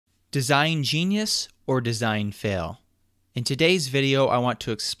Design genius or design fail? In today's video, I want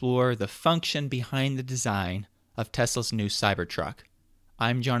to explore the function behind the design of Tesla's new Cybertruck.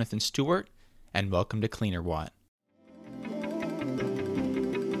 I'm Jonathan Stewart, and welcome to Cleanerwatt.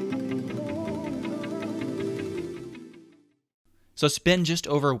 So it's been just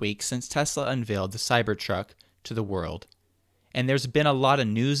over a week since Tesla unveiled the Cybertruck to the world. And there's been a lot of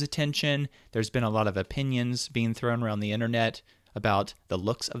news attention, there's been a lot of opinions being thrown around the internet about the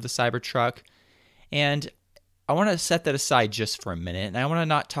looks of the Cybertruck. And I want to set that aside just for a minute, and I want to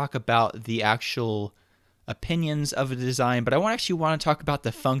not talk about the actual opinions of the design, but I actually want to talk about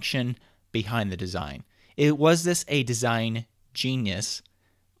the function behind the design. Was this a design genius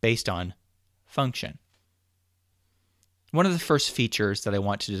based on function? One of the first features that I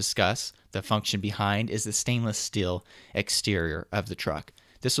want to discuss, the function behind, is the stainless steel exterior of the truck.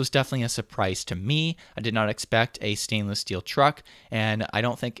 This was definitely a surprise to me. I did not expect a stainless steel truck, and I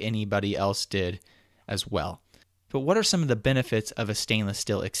don't think anybody else did as well. But what are some of the benefits of a stainless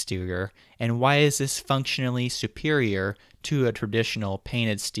steel exterior, and why is this functionally superior to a traditional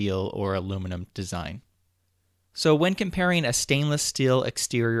painted steel or aluminum design? So when comparing a stainless steel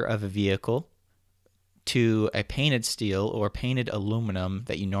exterior of a vehicle to a painted steel or painted aluminum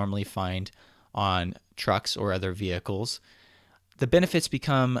that you normally find on trucks or other vehicles, the benefits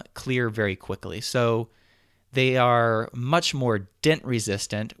become clear very quickly. So they are much more dent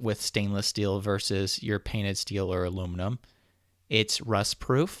resistant with stainless steel versus your painted steel or aluminum. It's rust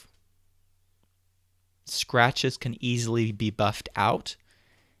proof. Scratches can easily be buffed out.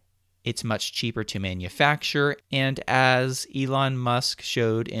 It's much cheaper to manufacture. And as Elon Musk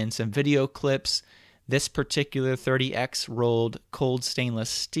showed in some video clips, this particular 30X rolled cold stainless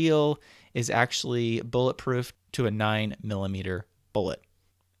steel is actually bulletproof to a 9mm bullet.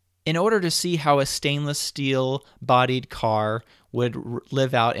 In order to see how a stainless steel bodied car would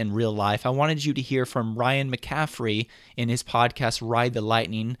live out in real life, I wanted you to hear from Ryan McCaffrey in his podcast Ride the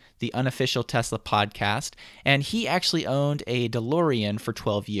Lightning, the unofficial Tesla podcast, and he actually owned a DeLorean for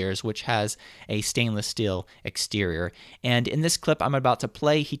 12 years, which has a stainless steel exterior. And in this clip I'm about to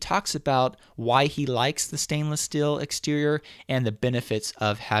play, he talks about why he likes the stainless steel exterior and the benefits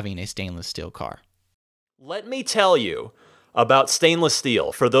of having a stainless steel car. Let me tell you about stainless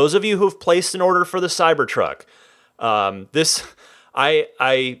steel. For those of you who've placed an order for the Cybertruck, I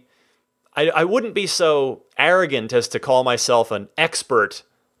wouldn't be so arrogant as to call myself an expert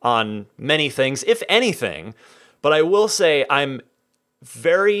on many things, if anything, but I will say I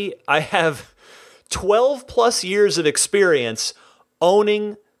have 12 plus years of experience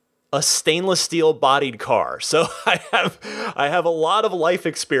owning a stainless steel bodied car. So I have a lot of life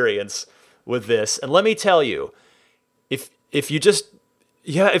experience with this. And let me tell you, if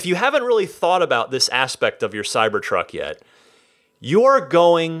you haven't really thought about this aspect of your Cybertruck yet,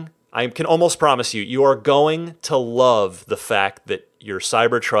 I can almost promise you are going to love the fact that your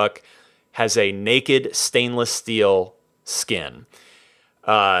Cybertruck has a naked stainless steel skin.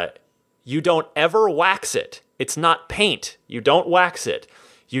 You don't ever wax it. It's not paint. You don't wax it.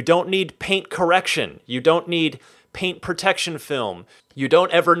 You don't need paint correction. You don't need paint protection film. You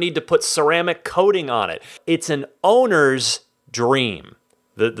don't ever need to put ceramic coating on it. It's an owner's dream,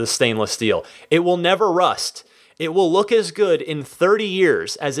 the stainless steel. It will never rust. It will look as good in 30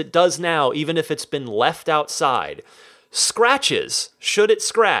 years as it does now, even if it's been left outside. Scratches, should it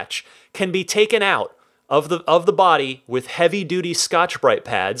scratch, can be taken out of the body with heavy-duty Scotch-Brite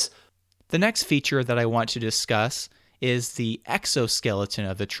pads. The next feature that I want to discuss is the exoskeleton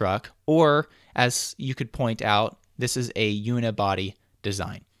of the truck, or as you could point out, this is a unibody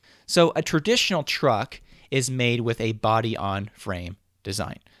design. So a traditional truck is made with a body-on-frame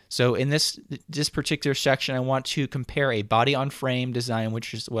design. So in this particular section, I want to compare a body-on-frame design,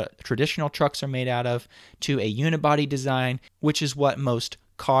 which is what traditional trucks are made out of, to a unibody design, which is what most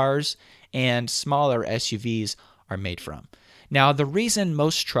cars and smaller SUVs are made from. Now, the reason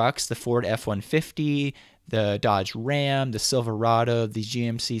most trucks, the Ford F-150, the Dodge Ram, the Silverado, the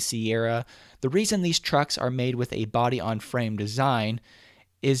GMC Sierra, the reason these trucks are made with a body-on-frame design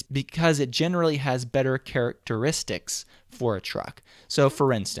is because it generally has better characteristics for a truck. So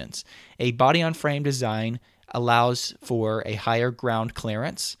for instance, a body-on-frame design allows for a higher ground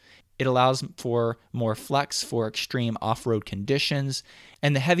clearance. It allows for more flex for extreme off-road conditions,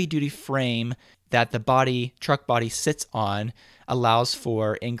 and the heavy-duty frame that the truck body sits on allows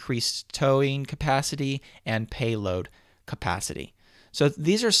for increased towing capacity and payload capacity. So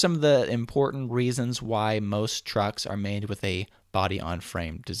these are some of the important reasons why most trucks are made with a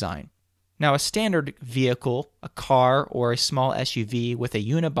body-on-frame design. Now, a standard vehicle, a car or a small SUV with a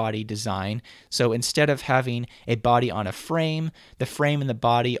unibody design, so instead of having a body on a frame, the frame and the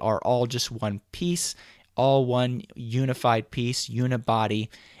body are all just one piece, all one unified piece, unibody.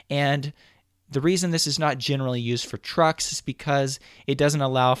 And the reason this is not generally used for trucks is because it doesn't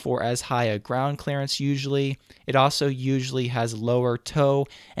allow for as high a ground clearance usually. It also usually has lower tow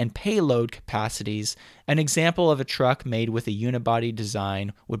and payload capacities. An example of a truck made with a unibody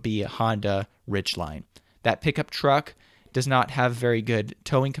design would be a Honda Ridgeline. That pickup truck does not have very good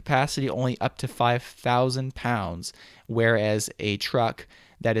towing capacity, only up to 5,000 pounds, whereas a truck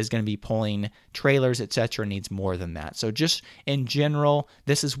that is going to be pulling trailers, etc., needs more than that. So just in general,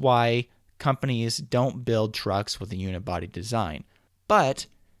 this is why companies don't build trucks with a unibody design. But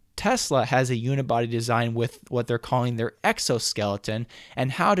Tesla has a unibody design with what they're calling their exoskeleton.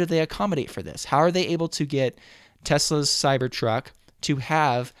 And how do they accommodate for this? How are they able to get Tesla's Cybertruck to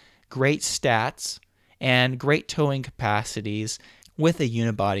have great stats and great towing capacities with a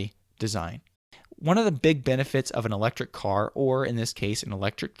unibody design? One of the big benefits of an electric car, or in this case, an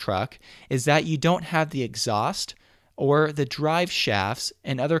electric truck, is that you don't have the exhaust or the drive shafts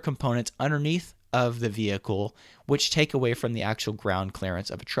and other components underneath of the vehicle, which take away from the actual ground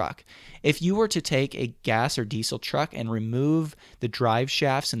clearance of a truck. If you were to take a gas or diesel truck and remove the drive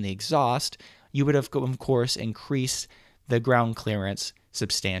shafts and the exhaust, you would have, of course, increased the ground clearance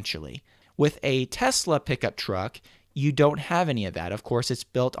substantially. With a Tesla pickup truck, you don't have any of that. Of course, it's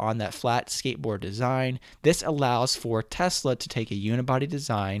built on that flat skateboard design. This allows for Tesla to take a unibody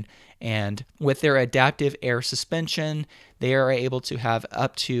design, and with their adaptive air suspension, they are able to have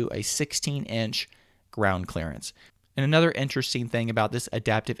up to a 16-inch ground clearance. And another interesting thing about this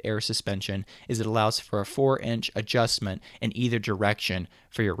adaptive air suspension is it allows for a 4-inch adjustment in either direction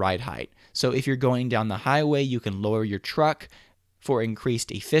for your ride height. So if you're going down the highway, you can lower your truck for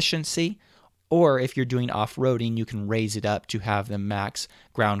increased efficiency. Or if you're doing off-roading, you can raise it up to have the max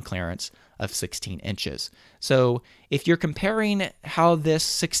ground clearance of 16 inches. So if you're comparing how this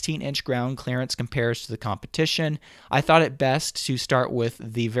 16-inch ground clearance compares to the competition, I thought it best to start with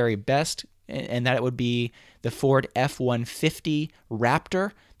the very best, and that it would be the Ford F-150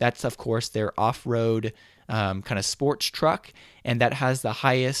 Raptor. That's, of course, their off-road kind of sports truck, and that has the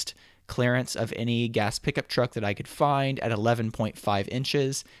highest clearance of any gas pickup truck that I could find at 11.5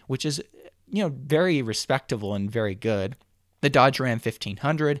 inches, which is very respectable and very good. The Dodge Ram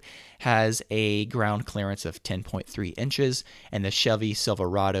 1500 has a ground clearance of 10.3 inches, and the Chevy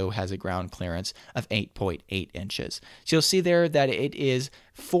Silverado has a ground clearance of 8.8 inches. So you'll see there that it is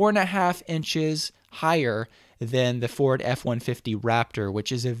 4.5 inches higher than the Ford F-150 Raptor,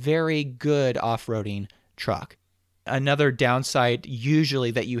 which is a very good off-roading truck. Another downside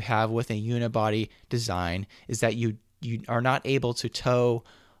usually that you have with a unibody design is that you are not able to tow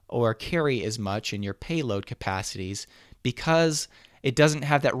or carry as much in your payload capacities because it doesn't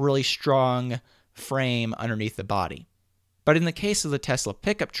have that really strong frame underneath the body. But in the case of the Tesla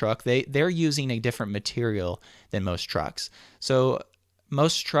pickup truck, they're using a different material than most trucks. So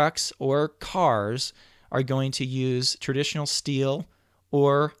most trucks or cars are going to use traditional steel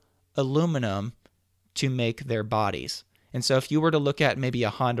or aluminum to make their bodies. And so if you were to look at maybe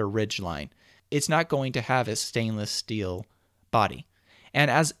a Honda Ridgeline, it's not going to have a stainless steel body. And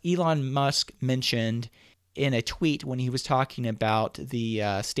as Elon Musk mentioned in a tweet when he was talking about the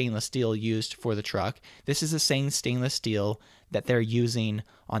stainless steel used for the truck, this is the same stainless steel that they're using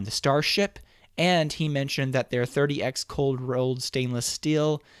on the Starship. And he mentioned that their 30x cold-rolled stainless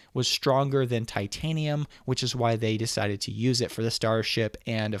steel was stronger than titanium, which is why they decided to use it for the Starship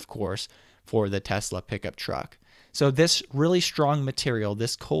and, of course, for the Tesla pickup truck. So this really strong material,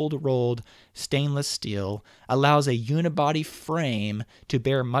 this cold-rolled stainless steel, allows a unibody frame to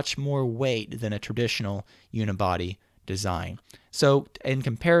bear much more weight than a traditional unibody design. So in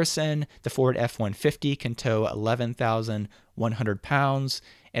comparison, the Ford F-150 can tow 11,100 pounds.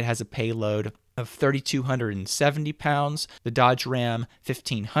 It has a payload of 3,270 pounds. The Dodge Ram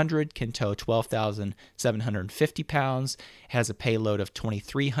 1500 can tow 12,750 pounds. It has a payload of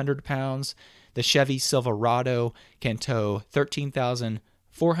 2,300 pounds. The Chevy Silverado can tow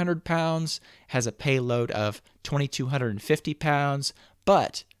 13,400 pounds, has a payload of 2,250 pounds,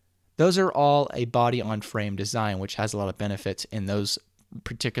 but those are all a body-on-frame design, which has a lot of benefits in those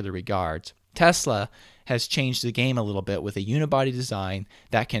particular regards. Tesla has changed the game a little bit with a unibody design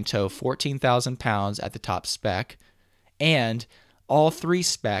that can tow 14,000 pounds at the top spec, and all three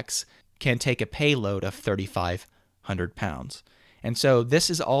specs can take a payload of 3,500 pounds. And so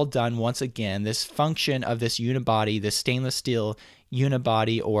this is all done once again. This function of this unibody, this stainless steel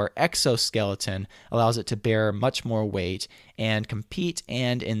unibody or exoskeleton allows it to bear much more weight and compete,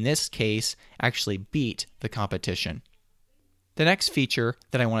 and in this case, actually beat the competition. The next feature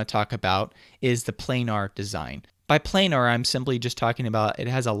that I want to talk about is the planar design. By planar, I'm simply just talking about it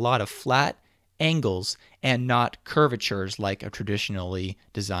has a lot of flat angles and not curvatures like a traditionally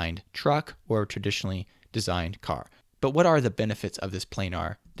designed truck or a traditionally designed car. But what are the benefits of this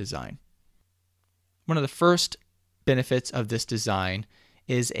planar design? One of the first benefits of this design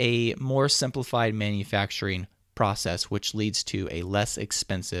is a more simplified manufacturing process, which leads to a less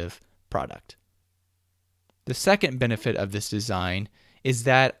expensive product. The second benefit of this design is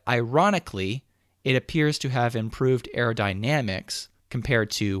that, ironically, it appears to have improved aerodynamics compared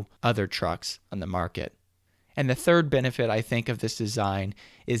to other trucks on the market. And the third benefit, I think, of this design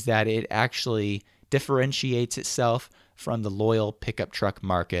is that it actually differentiates itself from the loyal pickup truck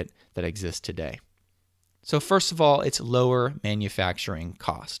market that exists today. So first of all, it's lower manufacturing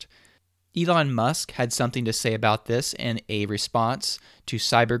cost. Elon Musk had something to say about this in a response to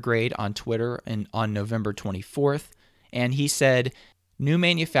Cybergrade on Twitter on November 24th, and he said, "New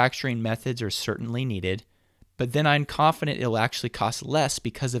manufacturing methods are certainly needed, but then I'm confident it'll actually cost less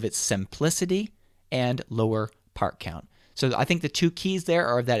because of its simplicity and lower part count." So I think the two keys there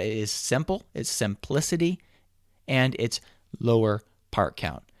are that it is simple, its simplicity, and its lower part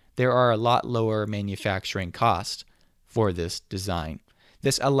count. There are a lot lower manufacturing costs for this design.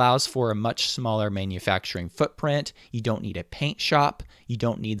 This allows for a much smaller manufacturing footprint. You don't need a paint shop. You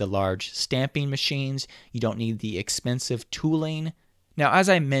don't need the large stamping machines. You don't need the expensive tooling. Now, as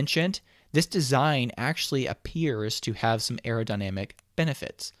I mentioned, this design actually appears to have some aerodynamic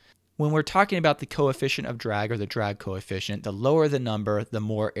benefits. When we're talking about the coefficient of drag or the drag coefficient, the lower the number, the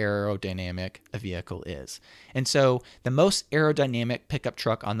more aerodynamic a vehicle is. And so the most aerodynamic pickup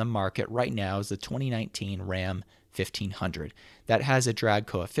truck on the market right now is the 2019 Ram 1500. That has a drag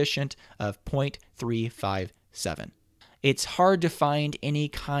coefficient of 0.357. It's hard to find any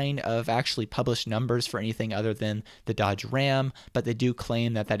kind of actually published numbers for anything other than the Dodge Ram, but they do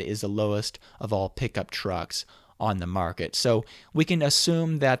claim that that is the lowest of all pickup trucks on the market. So we can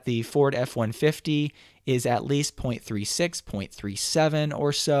assume that the Ford F-150 is at least 0.36, 0.37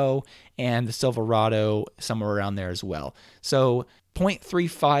 or so, and the Silverado somewhere around there as well. So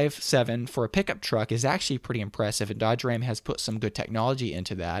 0.357 for a pickup truck is actually pretty impressive, and Dodge Ram has put some good technology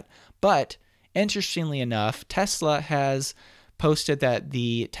into that. But interestingly enough, Tesla has posted that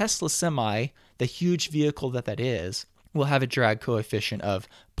the Tesla Semi, the huge vehicle that is, will have a drag coefficient of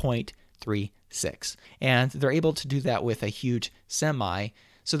 0.36. And they're able to do that with a huge Semi.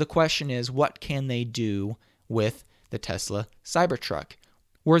 So the question is, what can they do with the Tesla Cybertruck?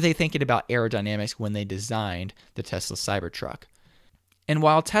 Were they thinking about aerodynamics when they designed the Tesla Cybertruck? And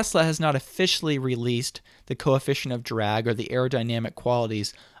while Tesla has not officially released the coefficient of drag or the aerodynamic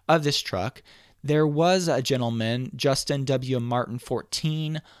qualities of this truck, there was a gentleman, Justin W. Martin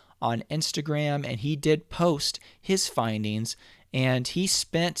 14, on Instagram, and he did post his findings, and he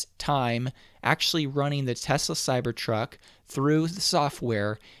spent time actually running the Tesla Cybertruck through the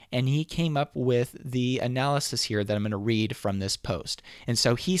software, and he came up with the analysis here that I'm going to read from this post. And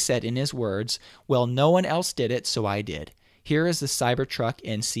so he said in his words, "Well, no one else did it, so I did. Here is the Cybertruck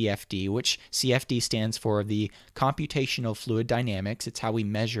in CFD," which CFD stands for the computational fluid dynamics. It's how we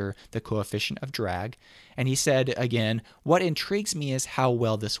measure the coefficient of drag. And he said again, "What intrigues me is how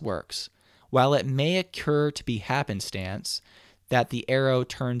well this works. While it may occur to be happenstance that the aero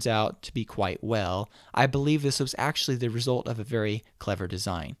turns out to be quite well, I believe this was actually the result of a very clever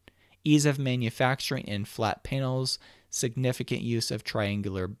design. Ease of manufacturing in flat panels, significant use of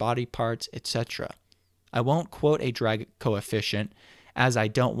triangular body parts, etc. I won't quote a drag coefficient as I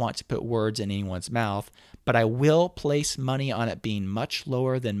don't want to put words in anyone's mouth, but I will place money on it being much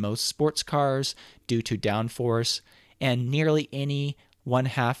lower than most sports cars due to downforce and nearly any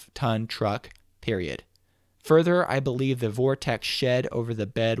 1/2-ton truck, period. Further, I believe the vortex shed over the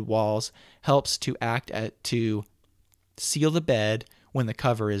bed walls helps to to seal the bed when the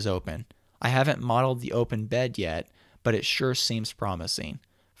cover is open. I haven't modeled the open bed yet, but it sure seems promising.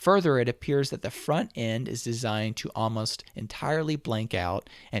 Further, it appears that the front end is designed to almost entirely blank out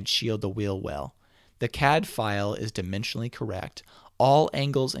and shield the wheel well. The CAD file is dimensionally correct. All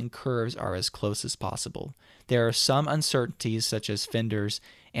angles and curves are as close as possible. There are some uncertainties such as fenders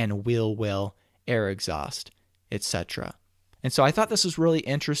and wheel well, air exhaust, etc." And so I thought this was really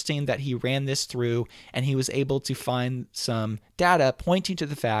interesting that he ran this through and he was able to find some data pointing to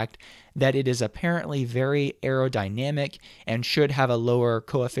the fact that it is apparently very aerodynamic and should have a lower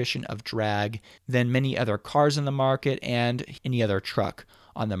coefficient of drag than many other cars in the market and any other truck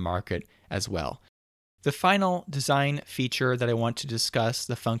on the market as well. The final design feature that I want to discuss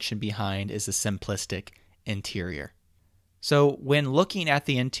the function behind is the simplistic interior. So when looking at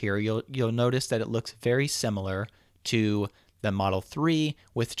the interior, you'll notice that it looks very similar to the Model 3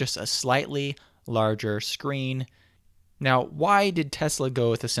 with just a slightly larger screen. Now, why did Tesla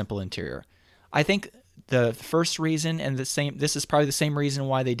go with a simple interior? I think the first reason, and this is probably the same reason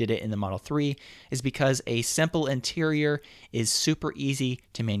why they did it in the Model 3, is because a simple interior is super easy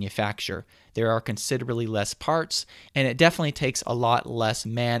to manufacture. There are considerably less parts, and it definitely takes a lot less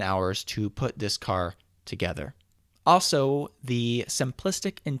man hours to put this car together. Also, the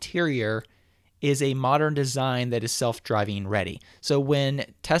simplistic interior is a modern design that is self-driving ready. So when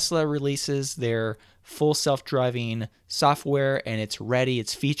Tesla releases their full self-driving software and it's ready,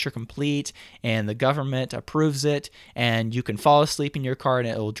 it's feature complete, and the government approves it, and you can fall asleep in your car and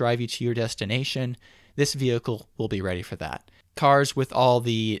it will drive you to your destination, this vehicle will be ready for that. Cars with all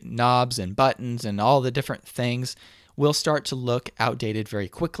the knobs and buttons and all the different things will start to look outdated very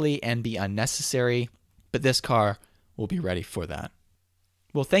quickly and be unnecessary, but this car will be ready for that.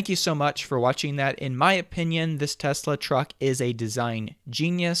 Well, thank you so much for watching that. In my opinion, this Tesla truck is a design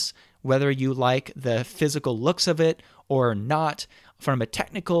genius. Whether you like the physical looks of it or not, from a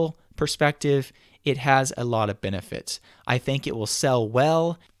technical perspective, it has a lot of benefits. I think it will sell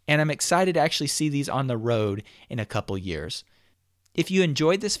well, and I'm excited to actually see these on the road in a couple years. If you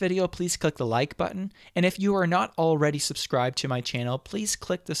enjoyed this video, please click the like button. And if you are not already subscribed to my channel, please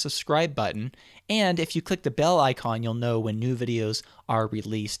click the subscribe button. And if you click the bell icon, you'll know when new videos are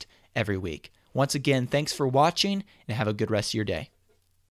released every week. Once again, thanks for watching and have a good rest of your day.